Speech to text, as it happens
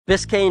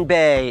Biscayne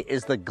Bay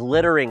is the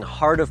glittering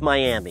heart of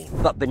Miami,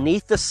 but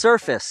beneath the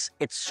surface,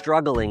 it's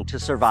struggling to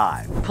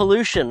survive.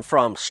 Pollution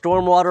from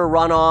stormwater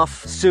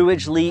runoff,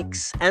 sewage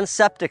leaks, and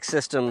septic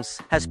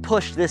systems has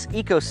pushed this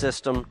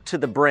ecosystem to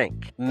the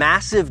brink.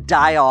 Massive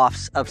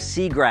die-offs of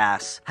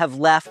seagrass have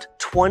left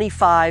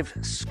 25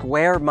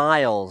 square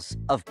miles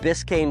of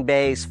Biscayne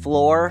Bay's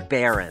floor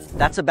barren.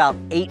 That's about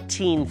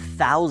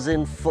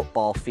 18,000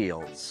 football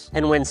fields.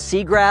 And when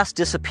seagrass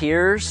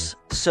disappears,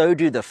 so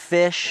do the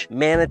fish,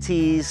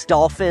 manatees,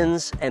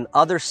 dolphins, and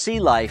other sea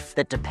life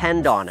that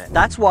depend on it.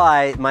 That's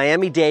why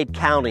Miami-Dade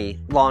County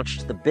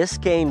launched the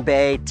Biscayne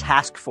Bay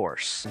Task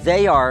Force.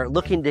 They are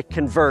looking to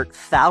convert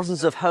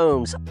thousands of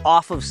homes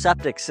off of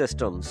septic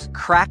systems,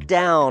 crack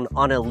down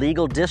on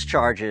illegal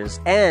discharges,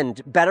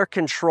 and better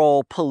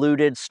control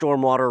polluted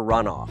stormwater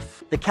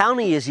runoff. The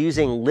county is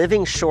using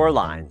living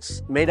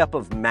shorelines made up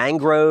of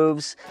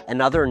mangroves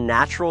and other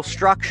natural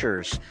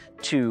structures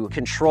to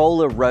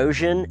control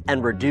erosion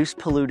and reduce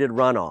polluted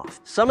runoff.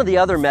 Some of the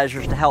other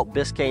measures to help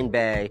Biscayne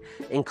Bay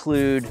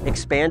include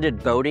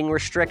expanded boating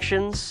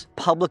restrictions,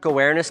 public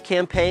awareness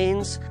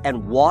campaigns,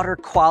 and water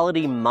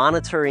quality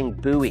monitoring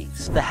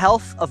buoys. The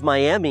health of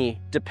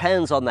Miami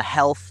depends on the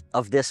health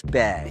of this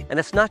bay. And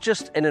it's not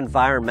just an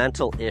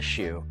environmental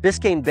issue.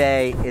 Biscayne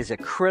Bay is a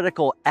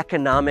critical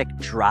economic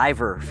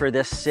driver for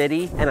this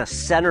city and a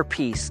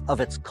centerpiece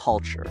of its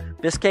culture.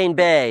 Biscayne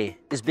Bay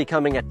is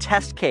becoming a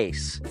test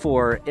case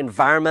for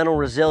environmental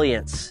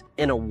resilience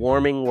in a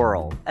warming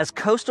world. As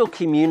coastal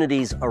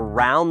communities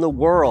around the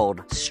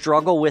world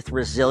struggle with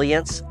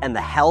resilience and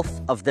the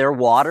health of their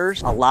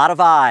waters, a lot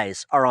of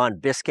eyes are on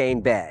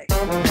Biscayne Bay.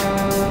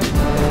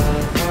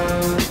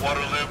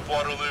 Waterloop.